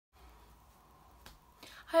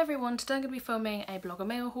Hi everyone, today I'm going to be filming a blogger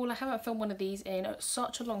mail haul. I haven't filmed one of these in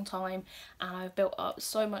such a long time and I've built up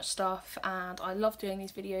so much stuff and I love doing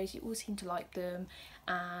these videos. You all seem to like them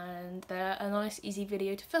and they're a nice easy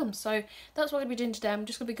video to film. So that's what I'm going to be doing today. I'm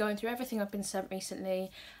just going to be going through everything I've been sent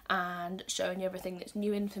recently and showing you everything that's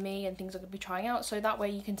new in for me and things I'm going to be trying out, so that way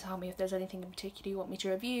you can tell me if there's anything in particular you want me to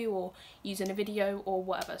review or use in a video or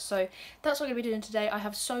whatever. So that's what I'm going to be doing today. I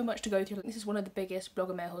have so much to go through. This is one of the biggest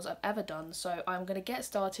blogger mail hauls I've ever done, so I'm going to get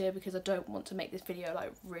started because I don't want to make this video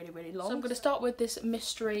like really long. So I'm going to start with this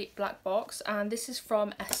mystery black box, and this is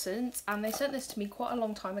from Essence, and they sent this to me quite a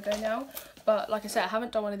long time ago now, but like I said, I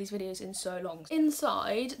haven't done one of these videos in so long.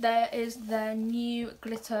 Inside there is their new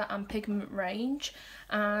glitter and pigment range,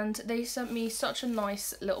 and they sent me such a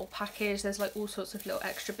nice little package. There's like all sorts of little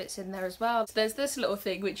extra bits in there as well. So there's this little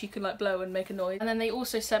thing which you can like blow and make a noise, and then they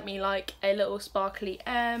also sent me like a little sparkly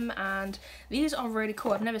M, and these are really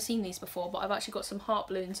cool. I've never seen these before, but I've actually got some heart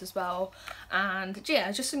balloons as well, and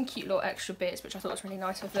yeah, just some cute little extra bits which I thought was really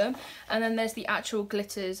nice of them. And then there's the actual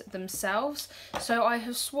glitters themselves. So I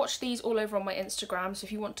have swatched these all over on my Instagram, so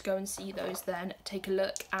if you want to go and see those then take a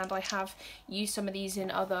look, and I have used some of these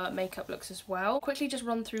in other makeup looks as well. Quickly just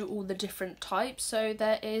run through all the different types. So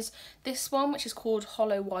there is this one which is called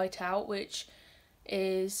Hollow Whiteout, which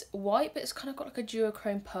is white but it's kind of got like a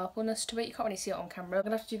duochrome purpleness to it. You can't really see it on camera. I'm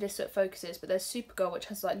gonna have to do this so it focuses, but there's Supergirl, which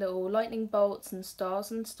has like little lightning bolts and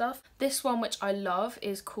stars and stuff. This one, which I love,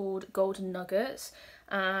 is called Golden Nuggets,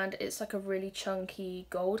 and it's like a really chunky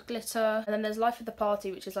gold glitter. And then there's Life of the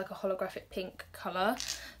Party, which is like a holographic pink colour.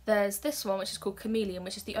 There's this one which is called Chameleon,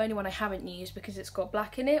 which is the only one I haven't used because it's got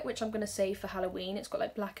black in it, which I'm going to save for Halloween. It's got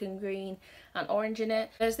like black and green and orange in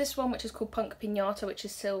it. There's this one which is called Punk Pinata, which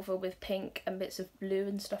is silver with pink and bits of blue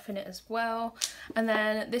and stuff in it as well. And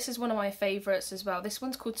then this is one of my favourites as well. This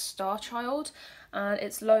one's called Star Child, and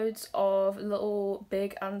it's loads of little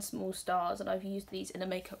big and small stars, and I've used these in a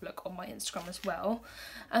makeup look on my Instagram as well.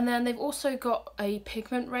 And then they've also got a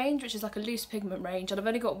pigment range, which is like a loose pigment range, and I've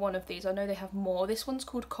only got one of these. I know they have more. This one's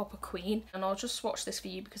called Copper Queen, and I'll just swatch this for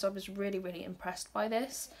you because I was really impressed by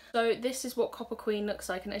this. So this is what Copper Queen looks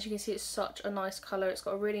like, and as you can see, it's such a nice colour. It's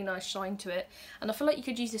got a really nice shine to it, and I feel like you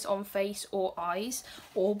could use this on face or eyes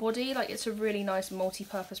or body. Like, it's a really nice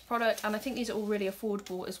multi-purpose product, and I think these are all really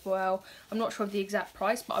affordable as well. I'm not sure of the exact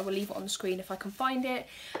price, but I will leave it on the screen if I can find it.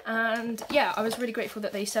 And yeah, I was really grateful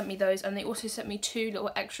that they sent me those, and they also sent me two little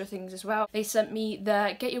extra things as well. They sent me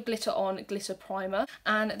their Get Your Glitter On glitter primer,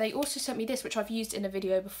 and they also sent me this, which I've used in a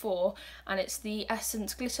video before, and it's the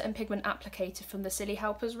Essence Glitter and Pigment Applicator from the Silly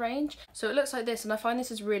Helpers range. So it looks like this, and I find this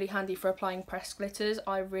is really handy for applying pressed glitters.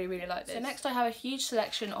 I really like this. So next I have a huge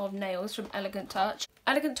selection of nails from Elegant Touch.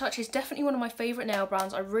 Elegant Touch is definitely one of my favourite nail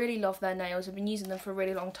brands. I really love their nails. I've been using them for a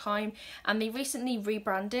really long time, and they recently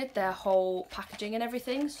rebranded their whole packaging and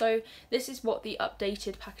everything. So this is what the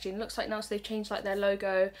updated packaging looks like now. So they've changed like their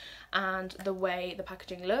logo and the way the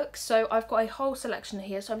packaging looks. So I've got a whole selection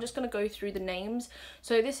here, so I'm just going to go through the names.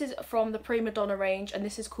 So this is from the Prima Donna range, and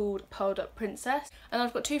this is called Pearled Up Princess. And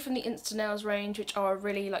I've got two from the Insta Nails range, which are a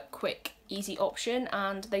really like quick, easy option,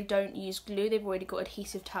 and they don't use glue. They've already got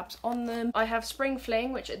adhesive tabs on them. I have Spring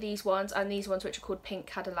Fling, which are these ones, and these ones which are called Pink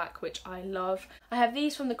Cadillac, which I love. I have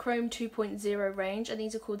these from the Chrome 2.0 range, and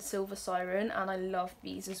these are called Silver Siren, and I love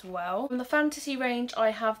these as well. From the Fantasy range,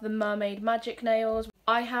 I have the Mermaid Magic nails.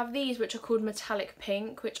 I have these which are called Metallic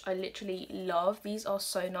Pink, which I literally love. These are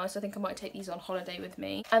so nice. I think I might take these on holiday with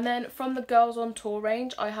me. And then from the Girls on Tour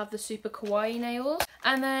range, I have the Super Kawaii nails.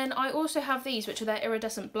 And then I also have these, which are their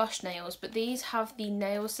iridescent blush nails, but these have the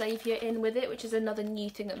nail savior in with it, which is another new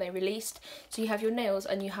thing that they released. So you have your nails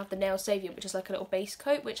and you have the nail savior, which is like a little base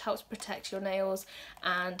coat, which helps protect your nails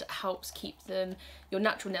and helps keep them, your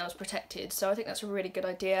natural nails, protected. So I think that's a really good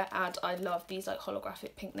idea, and I love these like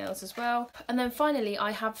holographic pink nails as well. And then finally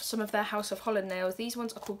I have some of their House of Holland nails. These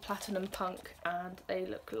ones are called Platinum Punk, and they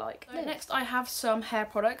look like this. Next I have some hair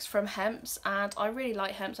products from Hempz, and I really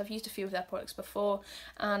like Hempz. I've used a few of their products before,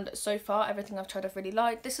 and so far everything I've tried I've really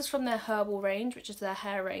liked. This is from their Herbal range, which is their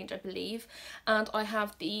hair range I believe, and I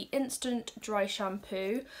have the Instant Dry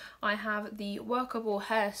Shampoo, I have the Workable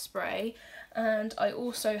Hairspray, and I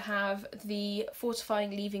also have the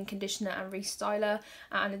Fortifying Leave-In Conditioner and Restyler,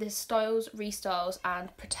 and this styles, restyles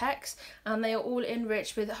and protects, and they are all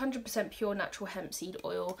enriched with 100% pure natural hemp seed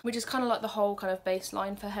oil, which is kind of like the whole kind of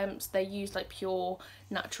baseline for Hempz. They use like pure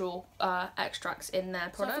natural extracts in their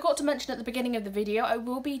product. So I forgot to mention at the beginning of the video, I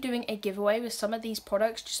will be doing a giveaway with some of these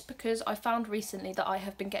products, just because I found recently that I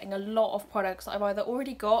have been getting a lot of products that I've either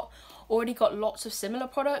already got already got lots of similar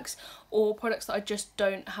products or products that I just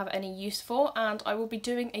don't have any use for, and I will be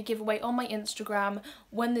doing a giveaway on my Instagram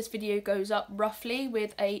when this video goes up, roughly,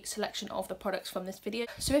 with a selection of the products from this video.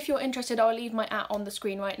 So if you're interested, I'll leave my @ on the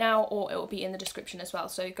screen right now, or it will be in the description as well,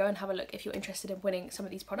 so go and have a look if you're interested in winning some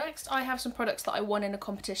of these products. Next, I have some products that I won in a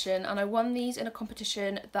competition, and I won these in a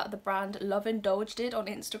competition that the brand Love Indulge did on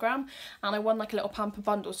Instagram, and I won like a little pamper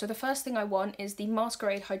bundle. So the first thing I won is the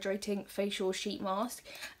Maskeraide Hydrating Facial Sheet Mask,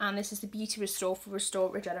 and this is the Beauty Restore for Restore,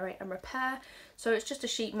 Regenerate and Repair. So it's just a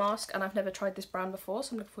sheet mask, and I've never tried this brand before,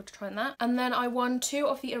 so I'm looking forward to trying that. And then I won 2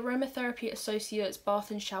 of the Aromatherapy Associates Bath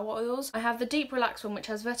and Shower Oils. I have the Deep Relax one, which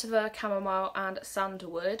has vetiver, chamomile and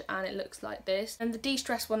sandalwood, and it looks like this. And the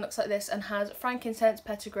De-stress one looks like this and has frankincense,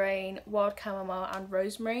 petitgrain, wild chamomile and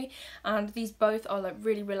rosemary. And these both are like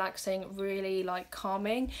really relaxing, really like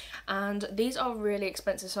calming. And these are really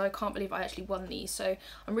expensive, so I can't believe I actually won these. So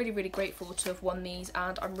I'm really, really grateful to have won these,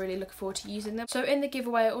 and I'm really looking forward to using them. So in the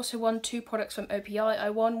giveaway, I also won 2 products from OPI. I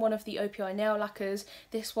won one of the OPI nail lacquers.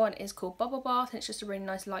 This one is called Bubble Bath, and it's just a really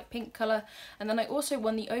nice light pink colour. And then I also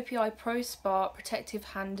won the OPI Pro Spa Protective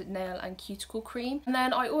Hand, Nail and Cuticle Cream. And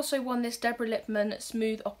then I also won this Deborah Lippmann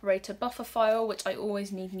Smooth Operator Buffer File, which I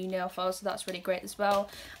always need new nail files, so that's really great as well.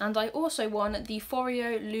 And I also won the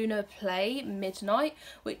Foreo Luna Play Midnight,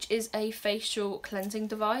 which is a facial cleansing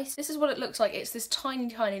device. This is what it looks like. It's this tiny,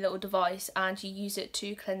 tiny little device, and you use it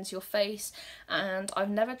to cleanse your face. And I've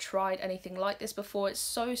never tried anything like this before. It's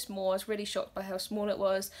so small. I was really shocked by how small it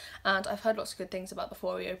was, and I've heard lots of good things about the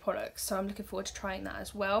Foreo products, so I'm looking forward to trying that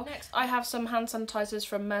as well. Next, I have some hand sanitizers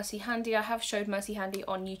from Mercy Handy. I have showed Mercy Handy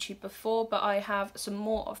on YouTube before, but I have some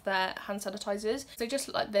more of their hand sanitizers. They just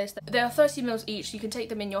look like this. They are 30ml each, so you can take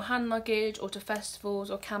them in your hand luggage or to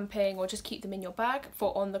festivals or camping, or just keep them in your bag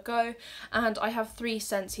for on the go. And I have 3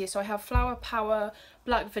 scents here, so I have Flower Power,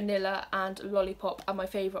 Black Vanilla and Lollipop, and my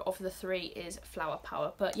favourite of the 3 is Flower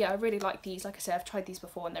Power. But yeah, I really like these. Like I said, I've tried these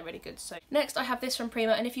before and they're really good. So next, I have this from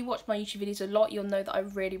Prima, and if you watch my YouTube videos a lot, you'll know that I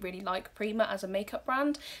really, really like Prima as a makeup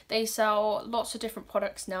brand. They sell lots of different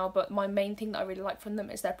products now, but my main thing that I really like from them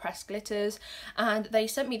is their pressed glitters, and they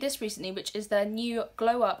sent me this recently, which is their new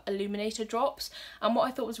Glow Up Illuminator Drops. And what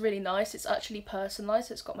I thought was really nice, it's actually personalised,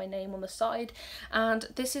 so it's got my name on the side, and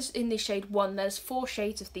this is in the shade 1. There's 4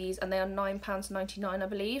 shades of these, and they are £9.99, I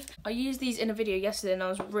believe. I used these in a video yesterday, and I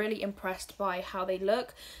was really impressed by how they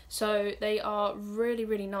look. So they are really,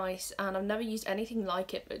 really nice, and I've never used anything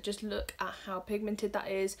like it, but just look at how pigmented that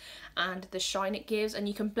is and the shine it gives. And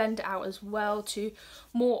you can blend it out as well to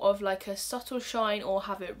more of like a subtle shine, or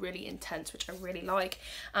have it really intense, which I really like.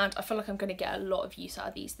 And I feel like I'm going to get a lot of use out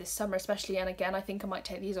of these this summer especially. And again, I think I might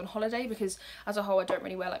take these on holiday, because as a whole I don't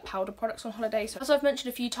really wear like powder products on holiday. So as I've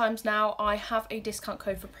mentioned a few times now, I have a discount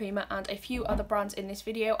code for Prima and a few other brands in this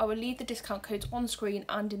video. I will leave the discount codes on screen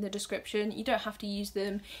and in the description. You don't have to use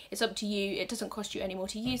them, it's up to you. It doesn't cost you any more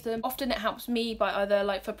to use them. Often it helps me by either,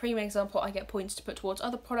 like for Prima example, I get points to put towards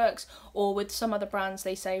other products, or with some other brands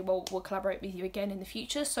they say, well, we'll collaborate with you again in the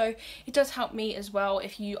future. So it does help me as well.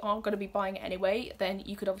 If you aren't going to be buying it anyway, then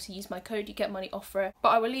you could obviously use my code, you get money off for it. But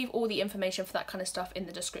I will leave all the information for that kind of stuff in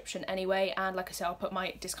the description anyway, and like I said, I'll put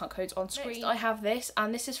my discount codes on screen. Next, I have this,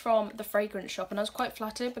 and this is from the fragrance shop, and I was quite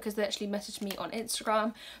flattered because they actually messaged me on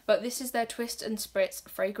Instagram. But this is their Twist and Spritz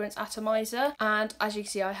fragrance atomizer, and as you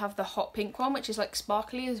can see, I have the hot pink one, which is like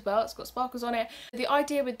sparkly as well. It's got sparkles on it. The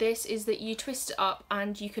idea with this is that you twist it up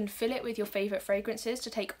and you can fill it with your favourite fragrances to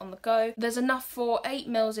take on the go. There's enough for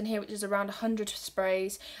 8ml in here, which is around 100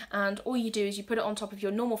 sprays, and all you do is you put it on top of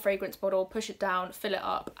your normal fragrance bottle, push it down, fill it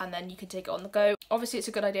up, and then you can take it on the go. Obviously it's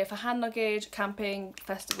a good idea for hand luggage, camping,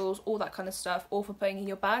 festivals, all that kind of stuff, or for putting in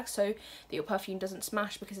your bag so that your perfume doesn't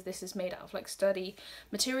smash, because this is made out of like sturdy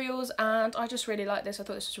materials. And I just really like this. I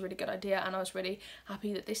thought this was a really good idea, and I was really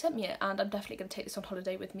happy that they sent me it, and I'm definitely going to take this on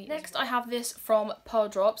holiday with me. Next, I have this from Pearl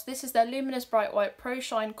Drops. This is their Luminous Bright White Pro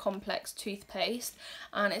Shine Complex toothpaste,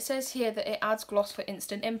 and it says here that it adds gloss for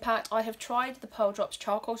instant impact. I have tried the Pearl Drops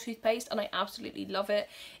charcoal toothpaste and I absolutely love it.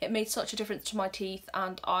 It made such a difference to my teeth,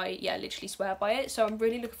 and I literally swear by it, so I'm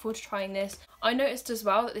really looking forward to trying this. I noticed as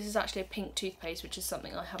well that this is actually a pink toothpaste, which is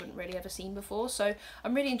something I haven't really ever seen before, so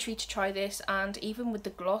I'm really intrigued to try this, and even with the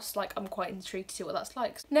gloss, like, I'm quite intrigued to see what that's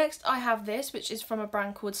like. Next, I have this, which is from a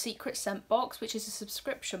brand called Secret Scent Box, which is a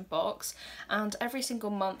subscription box, and every single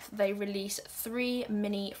month they release 3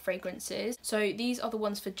 mini fragrances. So these are the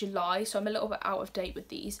ones for July, so I'm a little bit out of date with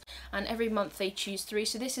these, and every month they choose 3.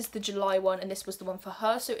 So this is the July one, and this was the one for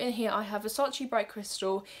her. So in here I have Versace Bright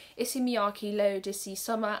Crystal, Issey Miyake Laodicea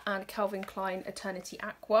Summer, and Calvin Klein Eternity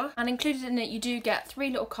Aqua. And included in it you do get 3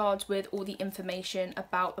 little cards with all the information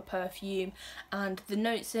about the perfume and the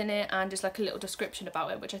notes in it, and just like a little description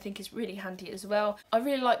about it, which I think is really handy as well. I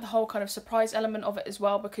really like the whole kind of surprise element of it as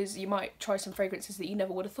well, because you might try some fragrances that you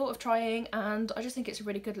never would have thought of trying, and I just think it's a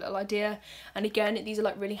really good little idea. And again, these are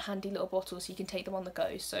like really handy little bottles, so you can take them on the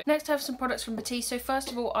go. So next I have some products from Batiste. So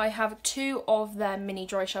first of all, I have 2 of their mini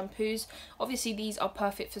dry shampoos. Obviously these are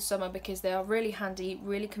perfect for summer because they are really handy,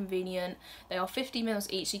 really convenient. They are 50 ml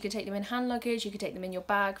each, so you can take them in hand luggage, you can take them in your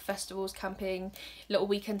bag, festivals, camping, little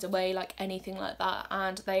weekends away, like anything like that,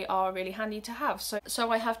 and they are really handy to have.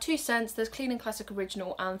 So I have 2 scents. There's Clean and Classic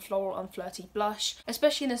Original and Floral and Flirty Blush.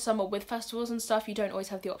 Especially in the summer with festivals and stuff, you don't always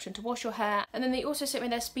have the option to wash your hair. And then they also sent me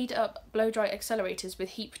their Speed Up Blow Dry Accelerators with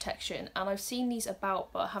heat protection, and I've seen these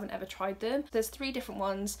about but I haven't ever tried them. There's 3 different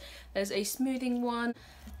ones. There's a smoothing one,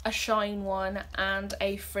 a shine one, and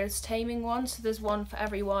a frizz taming one, so there's one for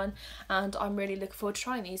everyone, and I'm really looking forward to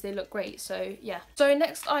trying these. They look great, so yeah. So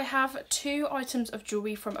next I have 2 items of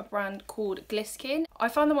jewellery from a brand called Gliskin. I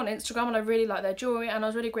found them on Instagram and I really like their jewellery, and I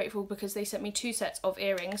was really grateful because they sent me 2 sets of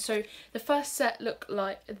earrings. So the first set look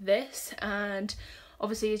like this, and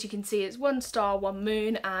obviously, as you can see, it's 1 star, 1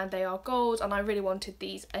 moon, and they are gold, and I really wanted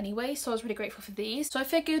these anyway, so I was really grateful for these. So I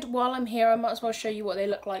figured while I'm here, I might as well show you what they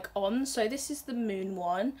look like on. So this is the moon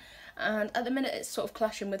one, and at the minute it's sort of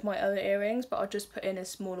clashing with my other earrings, but I'll just put in a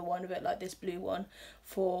smaller one of it, like this blue one,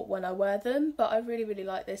 for when I wear them. But I really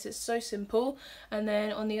like this. It's so simple. And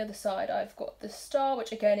then on the other side I've got the star,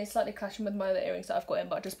 which again is slightly clashing with my other earrings that I've got in,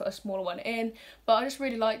 but I just put a smaller one in. But I just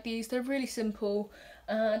really like these. They're really simple,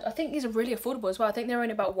 and I think these are really affordable as well. I think they're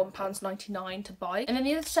only about £1.99 to buy. And then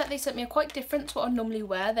the other set they sent me are quite different to what I normally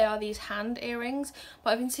wear. They are these hand earrings, but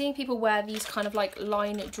I've been seeing people wear these kind of like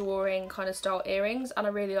line drawing kind of style earrings, and I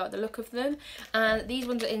really like the look of them. And these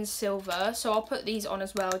ones are in silver, so I'll put these on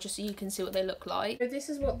as well just so you can see what they look like. So this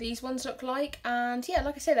is what these ones look like, and yeah,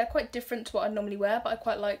 like I say, they're quite different to what I normally wear, but I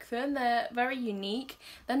quite like them. They're very unique.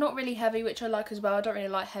 They're not really heavy, which I like as well. I don't really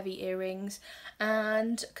like heavy earrings,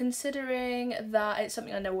 and considering that it's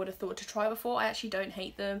something I never would have thought to try before, I actually don't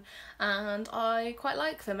hate them, and I quite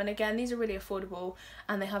like them. And again, these are really affordable,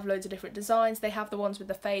 and they have loads of different designs. They have the ones with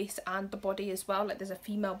the face and the body as well, like there's a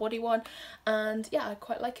female body one, and yeah, I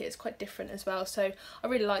quite like it. It's quite different as well, so I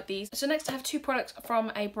really like these. So next I have 2 products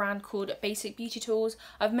from a brand called Basic Beauty Tools.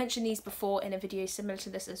 I've mentioned these before in a video similar to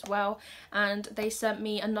this as well, and they sent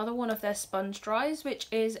me another one of their sponge dries, which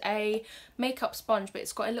is a makeup sponge, but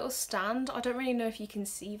it's got a little stand. I don't really know if you can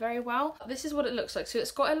see very well. This is what it looks like. So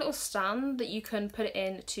it's got a little stand that you can put it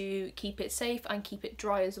in to keep it safe and keep it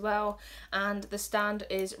dry as well, and the stand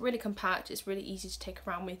is really compact. It's really easy to take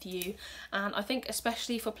around with you, and I think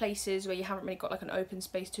especially for places where you haven't really got like an open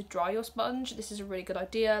space to dry your sponge, this is a really good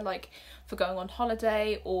idea, like for going on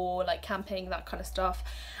holiday or like camping, that kind of stuff.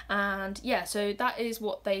 And yeah, so that is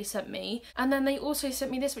what they sent me. And then they also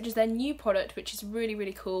sent me this, which is their new product, which is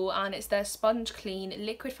really cool, and it's their Sponge Clean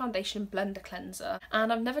Liquid Foundation Blender Cleanser.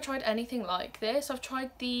 And I've never tried anything like this. I've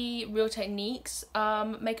tried the Real Techniques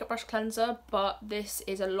makeup brush cleanser, but this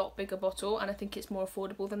is a lot bigger bottle, and I think it's more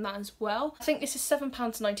affordable than that as well. I think this is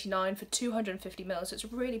 £7.99 for 250 ml, so it's a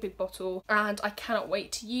really big bottle, and I cannot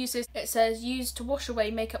wait to use this. It says use to wash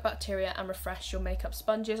away makeup bacteria and refresh your makeup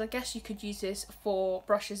sponges. I guess you could use this for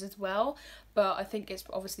brushes as well, but I think it's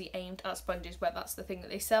obviously aimed at sponges, where that's the thing that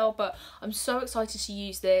they sell. But I'm so excited to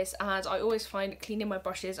use this, and I always find cleaning my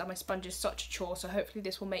brushes and my sponges such a chore, so hopefully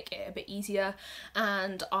this will make it a bit easier,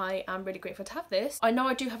 and I am really grateful to have this. I know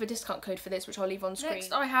I do have a discount code for this, which I'll leave on screen.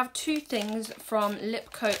 Next I have 2 things from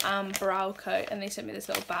Lip Coat and Brow Coat, and they sent me this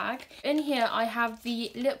little bag. In here I have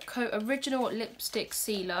the Lip Coat Original Lipstick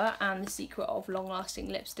Sealer and the Secret of Long Lasting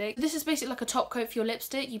Lipstick. This is basically like a top coat for your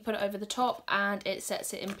lipstick. You put it over the top and it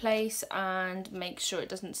sets it in place and makes sure it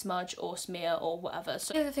doesn't smudge or smear or whatever.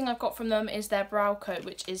 So the other thing I've got from them is their Brow Coat,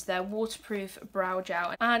 which is their waterproof brow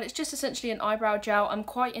gel, and it's just essentially an eyebrow gel. I'm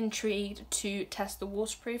quite intrigued to test the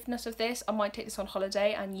waterproofness of this. I might take this on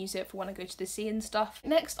holiday and use it for when I go to the sea and stuff.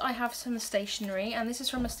 Next I have some stationery, and this is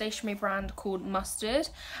from a stationery brand called Mustard,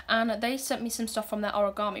 and they sent me some stuff from their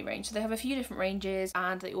origami range. So they have a few different ranges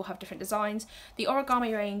and they all have different designs. The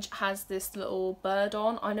origami range has this little bird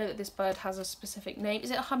on. I know that this bird has a specific name.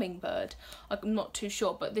 Is it a hummingbird? I'm not too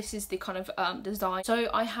sure, but this is the kind of design. So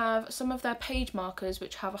I have some of their page markers,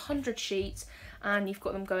 which have 100 sheets, and you've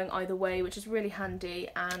got them going either way, which is really handy,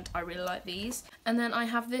 and I really like these. And then I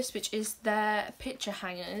have this, which is their picture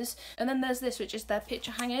hangers, and then there's this, which is their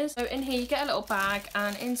picture hangers. So in here you get a little bag,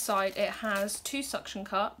 and inside it has 2 suction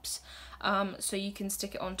cups, so you can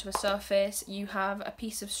stick it onto a surface. You have a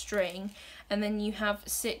piece of string, and then you have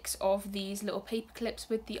 6 of these little paper clips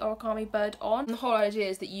with the origami bird on. And the whole idea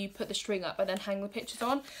is that you put the string up and then hang the pictures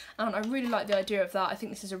on, and I really like the idea of that. I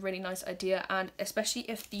think this is a really nice idea, and especially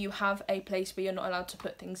if you have a place where you're not allowed to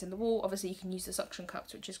put things in the wall, obviously you can use the suction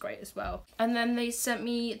cups, which is great as well. And then they sent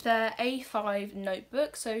me their A5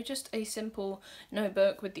 notebook, so just a simple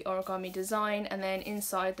notebook with the origami design, and then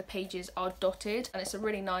inside the pages are dotted, and it's a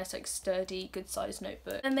really nice, like, sturdy, good sized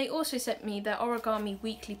notebook. And they also sent me their origami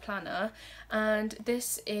weekly planner, and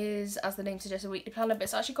this is, as the name suggests, a weekly planner, but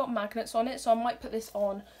it's actually got magnets on it, so I might put this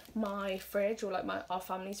on my fridge, or like our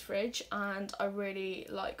family's fridge. And I really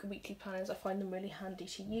like weekly planners. I find them really handy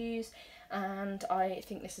to use, and I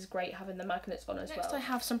think this is great having the magnets on as well. Next I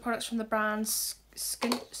have some products from the brand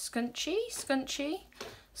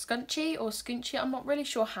Scunchi, I'm not really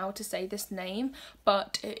sure how to say this name,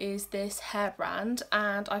 but it is this hair brand,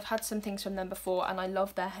 and I've had some things from them before, and I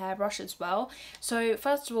love their hairbrush as well. So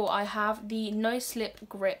first of all, I have the no slip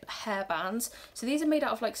grip hair bands. So these are made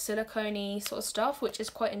out of like silicone-y sort of stuff, which is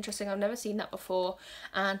quite interesting. I've never seen that before,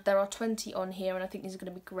 and there are 20 on here, and I think these are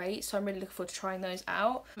going to be great, so I'm really looking forward to trying those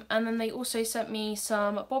out. And then they also sent me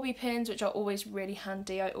some bobby pins, which are always really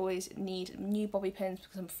handy. I always need new bobby pins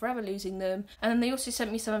because I'm forever losing them. And then they also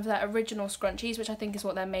sent me some of their original scrunchies, which I think is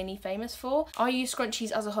what they're mainly famous for. I use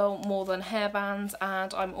scrunchies as a whole more than hairbands,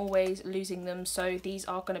 and I'm always losing them, so these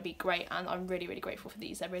are going to be great, and I'm really, really grateful for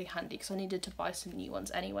these. They're really handy because I needed to buy some new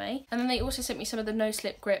ones anyway. And then they also sent me some of the no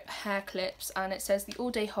slip grip hair clips, and it says the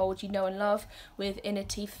all day hold you know and love with inner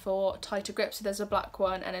teeth for tighter grip. So there's a black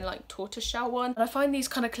one and then like tortoiseshell one, and I find these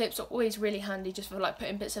kind of clips are always really handy just for like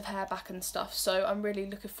putting bits of hair back and stuff, so I'm really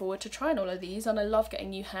looking forward to trying all of these, and I love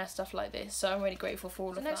getting new hair stuff like this, so I'm really grateful for all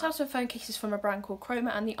of that. Next I have some phone cases from a brand called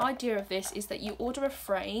KROMA, and the idea of this is that you order a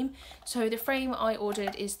frame. So the frame I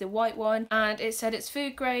ordered is the white one, and it said it's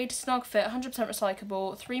food grade, snug fit, 100%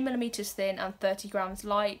 recyclable, 3mm thin and 30 grams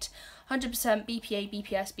light, 100% BPA,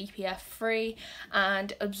 BPS, BPF free,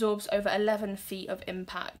 and absorbs over 11 feet of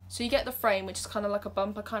impact. So you get the frame, which is kind of like a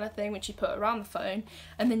bumper kind of thing, which you put around the phone,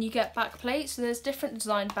 and then you get back plates. So there's different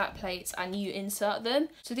designed back plates, and you insert them.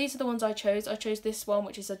 So these are the ones I chose. I chose this one,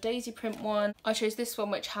 which is a daisy print one. I chose this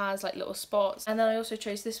one, which has like little spots, and then I also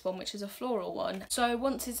chose this one, which is a floral one. So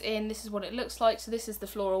once it's in, this is what it looks like. So this is the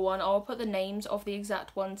floral one. I'll put the names of the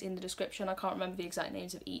exact ones in the description. I can't remember the exact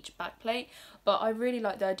names of each back plate, but I really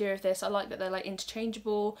like the idea of this. I like that they're like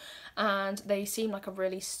interchangeable, and they seem like a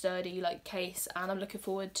really sturdy like case, and I'm looking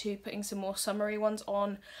forward to putting some more summery ones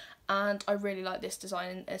on, and I really like this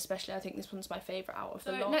design, especially I think this one's my favourite out of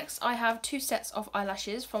the lot. Next I have 2 sets of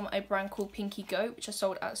eyelashes from a brand called Pinky Goat, which are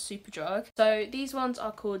sold at Superdrug. So these ones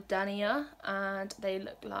are called Dania, and they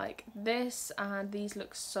look like this, and these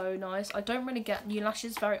look so nice. I don't really get new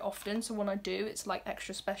lashes very often, so when I do it's like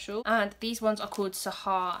extra special. And these ones are called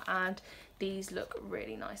Sahar, and these look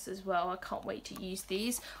really nice as well. I can't wait to use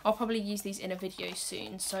these. I'll probably use these in a video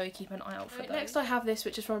soon, so keep an eye out for those. Next I have this,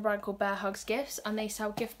 which is from a brand called Bear Hugs Gifts, and they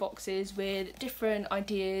sell gift boxes with different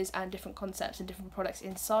ideas and different concepts and different products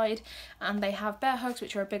inside. And they have Bear Hugs,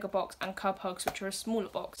 which are a bigger box, and Cub Hugs, which are a smaller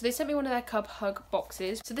box. So they sent me one of their Cub Hug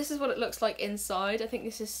boxes. So this is what it looks like inside. I think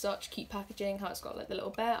this is such cute packaging, how it's got like the little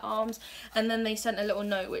bear arms, and then they sent a little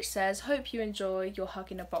note which says, "Hope you enjoy your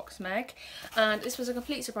hug in a box, Meg." And this was a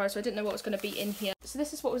complete surprise, so I didn't know what was going to be in here. So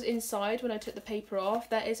this is what was inside when I took the paper off.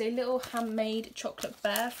 There is a little handmade chocolate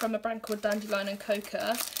bear from a brand called Dandelion and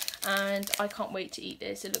Coca, and I can't wait to eat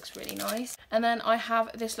this. It looks really nice. And then I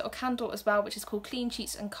have this little candle as well, which is called Clean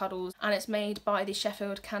Sheets and Cuddles, and it's made by the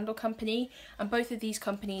Sheffield Candle Company, and both of these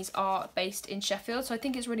companies are based in Sheffield, so I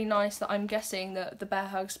think it's really nice that I'm guessing that the Bear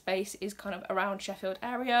Hug space is kind of around Sheffield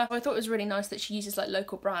area. So I thought it was really nice that she uses like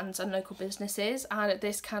local brands and local businesses, and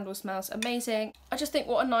this candle smells amazing. I just think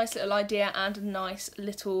what a nice little idea and a nice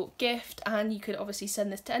little gift, and you could obviously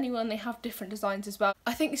send this to anyone. They have different designs as well.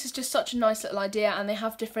 I think this is just such a nice little idea, and they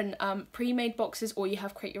have different pre-made boxes, or you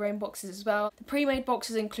have create your own boxes as well. The pre-made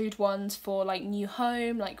boxes include ones for like new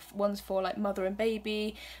home, like ones for like mother and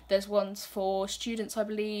baby, there's ones for students I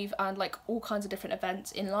believe, and like all kinds of different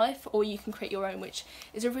events in life, or you can create your own, which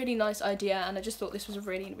is a really nice idea, and I just thought this was a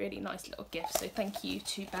really, really nice little gift, so thank you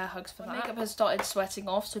to Bear Hugs for that. My makeup has started sweating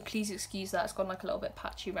off, so please excuse that. It's gone like a little bit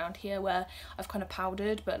patchy around here where I've kind of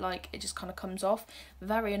powdered, but like it just kind of comes off.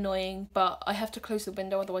 Very annoying, but I have to close the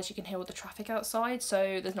window, otherwise you can hear all the traffic outside,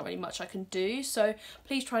 so there's not really much I can do, so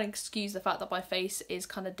please try and excuse the fact that my face is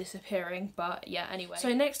kind of disappearing, but yeah, anyway.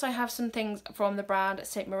 So next I have some things from the brand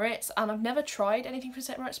St. Moritz, and I've never tried anything from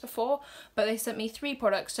St. Moritz before, but they sent me 3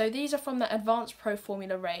 products. So these are from the Advanced Pro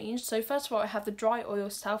Formula range. So first of all I have the Dry Oil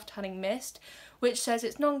Self Tanning Mist, which says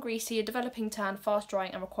it's non-greasy, a developing tan, fast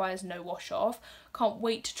drying and requires no wash off. Can't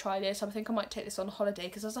wait to try this. I think I might take this on holiday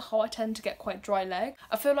because as a whole I tend to get quite dry legs.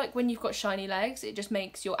 I feel like when you've got shiny legs it just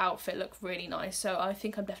makes your outfit look really nice, so I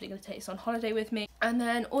think I'm definitely going to take this on holiday with me. And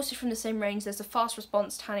then also from the same range there's a fast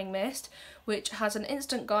response tanning mist, which has an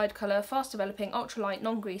instant guide colour, fast developing, ultralight,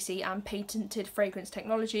 non-greasy and patented fragrance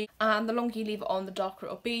technology, and the longer you leave it on the darker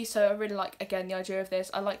it'll be. So I really like, again, the idea of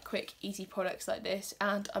this. I like quick easy products like this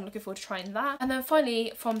and I'm looking forward to trying that. And then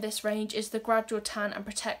finally from this range is the Gradual Tan and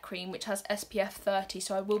Protect Cream, which has SPF 30,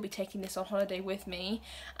 so I will be taking this on holiday with me,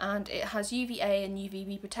 and it has UVA and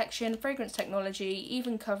UVB protection, fragrance technology,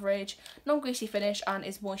 even coverage, non-greasy finish and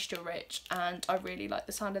is moisture rich, and I really like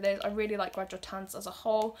the sound of this. I really like Gradual Tans as a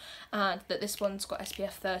whole, and that this one's got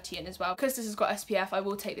SPF 30 in as well. Because this has got SPF I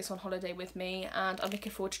will take this on holiday with me and I'm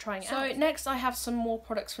looking forward to trying it out. So next I have some more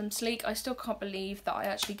products from Sleek. I still can't believe that I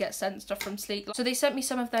actually get sent stuff from Sleek. So they sent me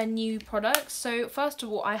some of their new products. So first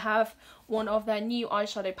of all I have one of their new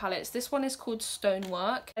eyeshadow palettes. This one is called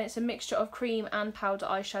Stonework and it's a mixture of cream and powder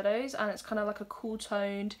eyeshadows, and it's kind of like a cool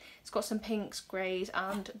toned, it's got some pinks, greys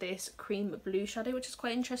and this cream blue shadow, which is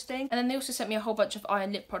quite interesting. And then they also sent me a whole bunch of eye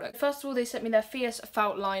and lip products. First of all they sent me their Fierce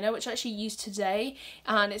Felt Liner, which I actually used today,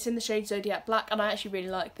 and it's in the shade Zodiac Black, and I actually really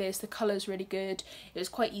like this. The colour's really good, it was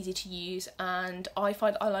quite easy to use, and I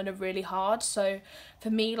find eyeliner really hard, so for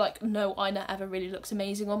me like no eyeliner ever really looks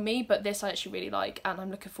amazing on me, but this I actually really like and I'm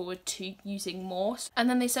looking forward to using more. And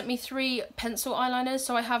then they sent me 3 pencil eyeliners.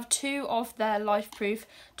 So I have 2 of their Life-Proof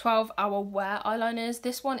 12-hour wear eyeliners.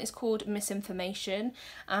 This one is called Misinformation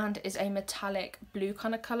and is a metallic blue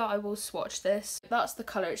kind of colour. I will swatch this. That's the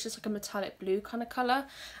colour, it's just like a metallic blue kind of colour.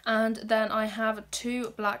 And then I have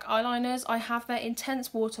 2 black eyeliners. I have their Intense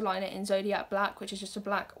Waterliner in Zodiac Black, which is just a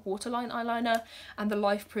black waterline eyeliner, and the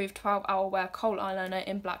Life-Proof 12-hour wear kohl eyeliner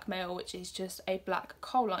in Black Mail, which is just a black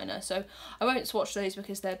kohl liner. So I won't swatch those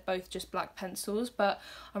because they're both just black pencils, but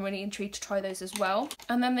I'm really intrigued to try those as well.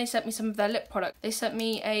 And then they sent me some of their lip products. They sent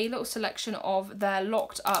me a little selection of their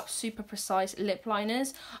Locked Up Super Precise lip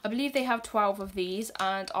liners. I believe they have 12 of these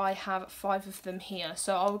and I have 5 of them here,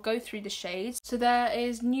 so I'll go through the shades. So there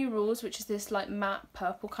is New Rules, which is this like matte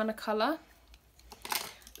purple kind of colour.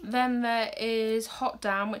 Then there is Hot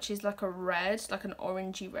Damn, which is like a red, like an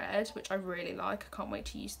orangey red, which I really like. I can't wait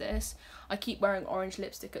to use this. I keep wearing orange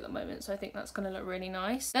lipstick at the moment, so I think that's going to look really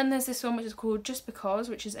nice. Then there's this one which is called Just Because,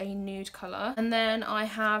 which is a nude colour. And then I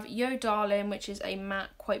have Yo Darling, which is a matte,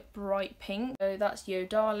 quite bright pink. So that's Yo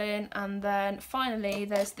Darling. And then finally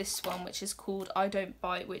there's this one which is called I Don't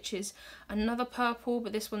Bite, which is another purple,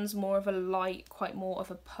 but this one's more of a light, quite more of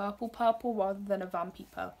a purple rather than a vampy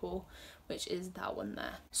purple, which is that one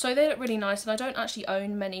there. So they look really nice, and I don't actually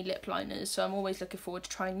own many lip liners, so I'm always looking forward to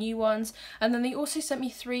trying new ones. And then they also sent me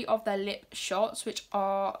 3 of their lip shots, which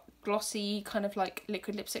are glossy kind of like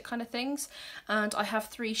liquid lipstick kind of things, and I have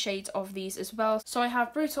 3 shades of these as well. So I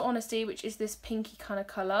have Brutal Honesty, which is this pinky kind of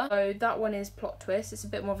colour. So that one is Plot Twist, it's a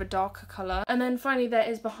bit more of a darker colour. And then finally there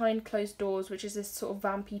is Behind Closed Doors, which is this sort of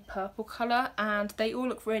vampy purple colour, and they all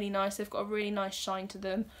look really nice. They've got a really nice shine to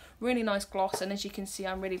them, really nice gloss, and as you can see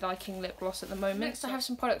I'm really liking lip gloss at the moment. Next I have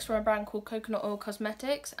some products from a brand called Coconut Oil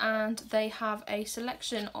Cosmetics, and they have a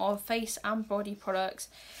selection of face and body products,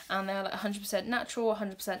 and they're like 100% natural,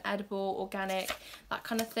 100% edible, organic, that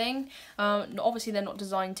kind of thing. Obviously they're not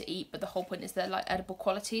designed to eat, but the whole point is they're like edible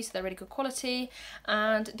quality, so they're really good quality.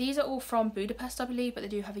 And these are all from Budapest I believe, but they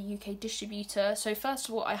do have a UK distributor. So first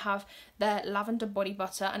of all I have their lavender body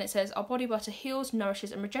butter, and it says our body butter heals,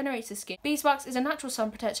 nourishes and regenerates the skin. Beeswax is a natural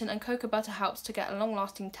sun protection and cocoa butter helps to get a long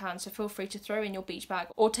lasting tan, so feel free to throw in your beach bag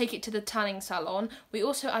or take it to the tanning salon. We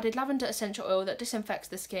also added lavender essential oil that disinfects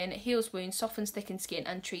the skin, heals wounds, softens thickened skin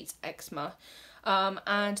and treats eczema.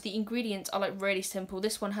 And the ingredients are like really simple.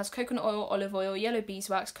 This one has coconut oil, olive oil, yellow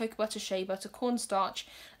beeswax, cocoa butter, shea butter, cornstarch,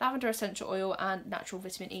 lavender essential oil and natural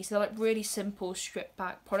vitamin E. So they're like really simple stripped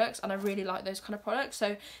back products, and I really like those kind of products.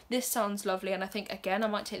 So this sounds lovely, and I think again I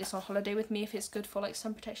might take this on holiday with me if it's good for like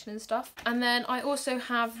sun protection and stuff. And then I also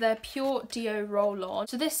have their Pure Deo Roll On.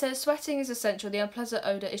 So this says sweating is essential, the unpleasant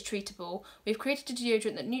odour is treatable. We've created a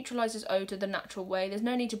deodorant that neutralises odour the natural way. There's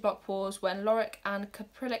no need to block pores when lauric and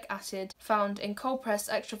caprylic acid found in cold pressed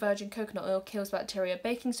extra virgin coconut oil kills bacteria.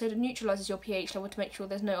 Baking soda neutralises your pH level to make sure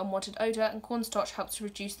there's no unwanted odour, and cornstarch helps to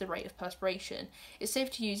reduce the rate of perspiration. It's safe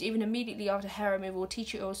to use even immediately after hair removal. Tea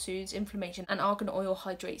tree oil soothes inflammation and argan oil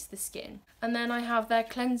hydrates the skin. And then I have their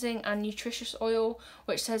cleansing and nutritious oil,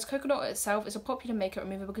 which says coconut oil itself is a popular makeup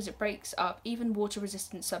remover because it breaks up even water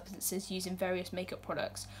resistant substances used in various makeup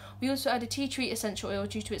products. We also added tea tree essential oil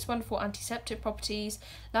due to its wonderful antiseptic properties.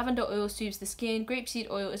 Lavender oil soothes the skin. Grapeseed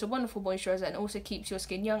oil is a wonderful moisturiser and also keeps your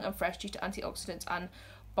skin young and fresh due to antioxidants and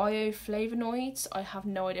bioflavonoids. I have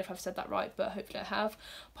no idea if I've said that right, but hopefully I have.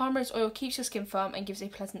 Palm rose oil keeps your skin firm and gives a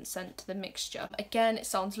pleasant scent to the mixture. Again, it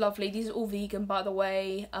sounds lovely. These are all vegan, by the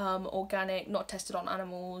way, organic, not tested on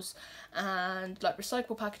animals, and like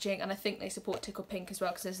recyclable packaging, and I think they support Tickle Pink as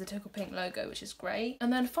well because there's the Tickle Pink logo, which is great.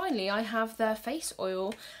 And then finally I have their face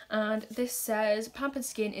oil, and this says pampered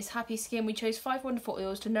skin is happy skin. We chose 5 wonderful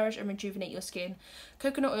oils to nourish and rejuvenate your skin.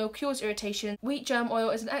 Coconut oil cures irritation. Wheat germ oil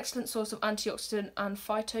is an excellent source of antioxidant and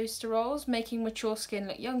phytosterols, making mature skin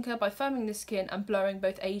look younger by firming the skin and blurring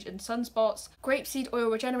both age and sunspots. Grapeseed oil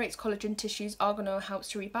regenerates collagen tissues. Argan oil helps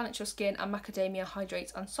to rebalance your skin, and macadamia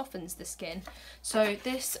hydrates and softens the skin. So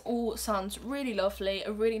this all sounds really lovely,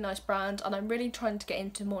 a really nice brand, and I'm really trying to get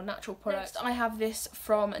into more natural products. Next, I have this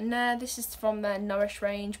from Nair. This is from their Nourish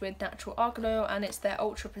range with natural argan oil, and it's their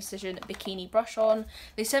ultra precision bikini brush on.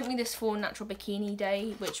 They sent me this for Natural Bikini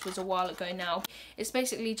Day, which was a while ago now. It's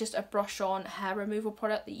basically just a brush on hair removal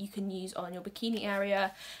product that you can use on your bikini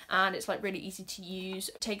area, and it's like really easy to use.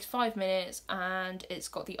 It takes 5 minutes, and it's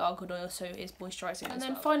got the argan oil, so it's moisturising. And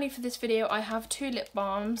then finally for this video I have 2 lip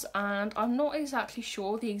balms, and I'm not exactly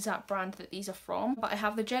sure the exact brand that these are from, but I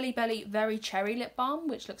have the Jelly Belly Very Cherry Lip Balm,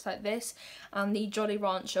 which looks like this, and the Jolly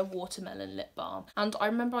Rancher Watermelon Lip Balm. And I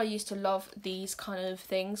remember I used to love these kind of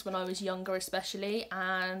things when I was younger especially,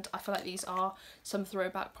 and I feel like these are some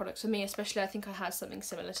throwback products for me, especially I think I had something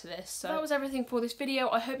similar to this. So that was everything for this video.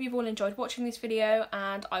 I hope you've all enjoyed watching this video,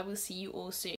 and I will see you all soon.